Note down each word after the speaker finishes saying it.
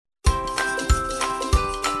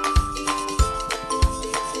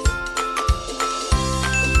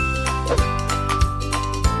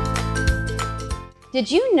Did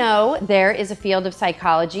you know there is a field of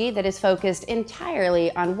psychology that is focused entirely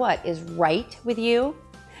on what is right with you?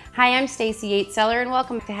 Hi, I'm Stacey Yates-Seller, and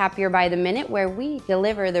welcome to Happier by the Minute, where we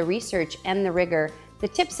deliver the research and the rigor, the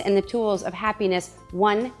tips and the tools of happiness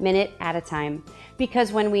 1 minute at a time.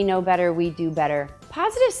 Because when we know better, we do better.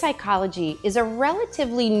 Positive psychology is a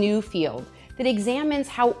relatively new field that examines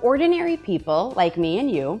how ordinary people, like me and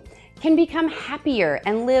you, can become happier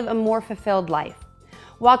and live a more fulfilled life.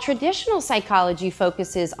 While traditional psychology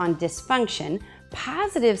focuses on dysfunction,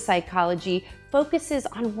 positive psychology focuses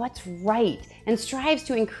on what's right and strives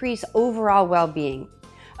to increase overall well-being.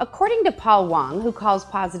 According to Paul Wong, who calls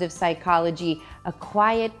positive psychology a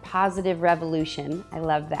quiet, positive revolution, I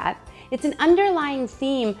love that, it's an underlying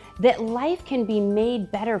theme that life can be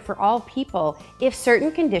made better for all people if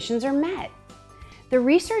certain conditions are met. The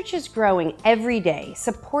research is growing every day,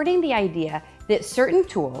 supporting the idea that certain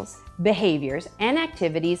tools, behaviors, and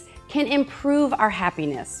activities can improve our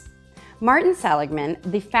happiness. Martin Seligman,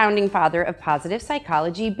 the founding father of positive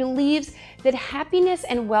psychology, believes that happiness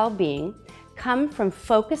and well-being come from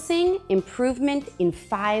focusing improvement in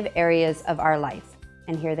 5 areas of our life.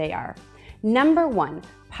 And here they are. Number 1,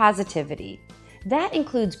 positivity. That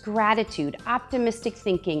includes gratitude, optimistic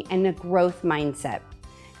thinking, and a growth mindset.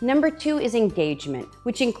 Number 2 is engagement,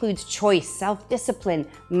 which includes choice, self-discipline,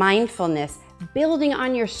 mindfulness, building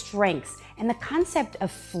on your strengths, and the concept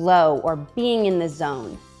of flow or being in the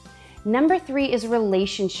zone. Number 3 is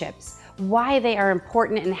relationships, why they are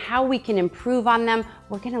important and how we can improve on them.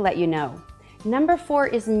 We're going to let you know. Number 4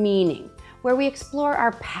 is meaning, where we explore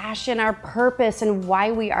our passion, our purpose, and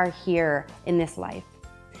why we are here in this life.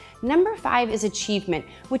 Number 5 is achievement,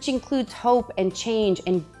 which includes hope and change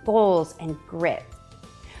and goals and grit.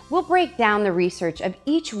 We'll break down the research of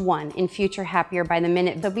each one in future Happier by the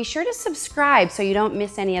Minute, so be sure to subscribe so you don't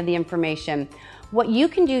miss any of the information. What you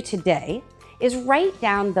can do today is write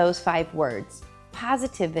down those 5 words: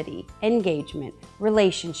 positivity, engagement,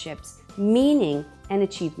 relationships, meaning, and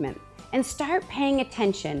achievement. And start paying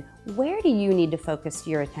attention. Where do you need to focus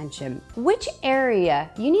your attention? Which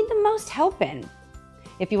area you need the most help in?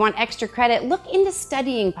 If you want extra credit, look into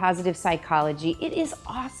studying positive psychology. It is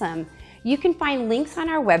awesome. You can find links on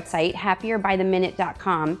our website,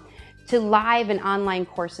 happierbytheminute.com, to live and online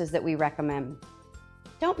courses that we recommend.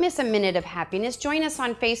 Don't miss a minute of happiness. Join us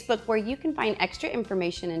on Facebook, where you can find extra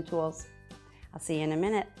information and tools. I'll see you in a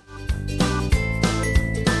minute.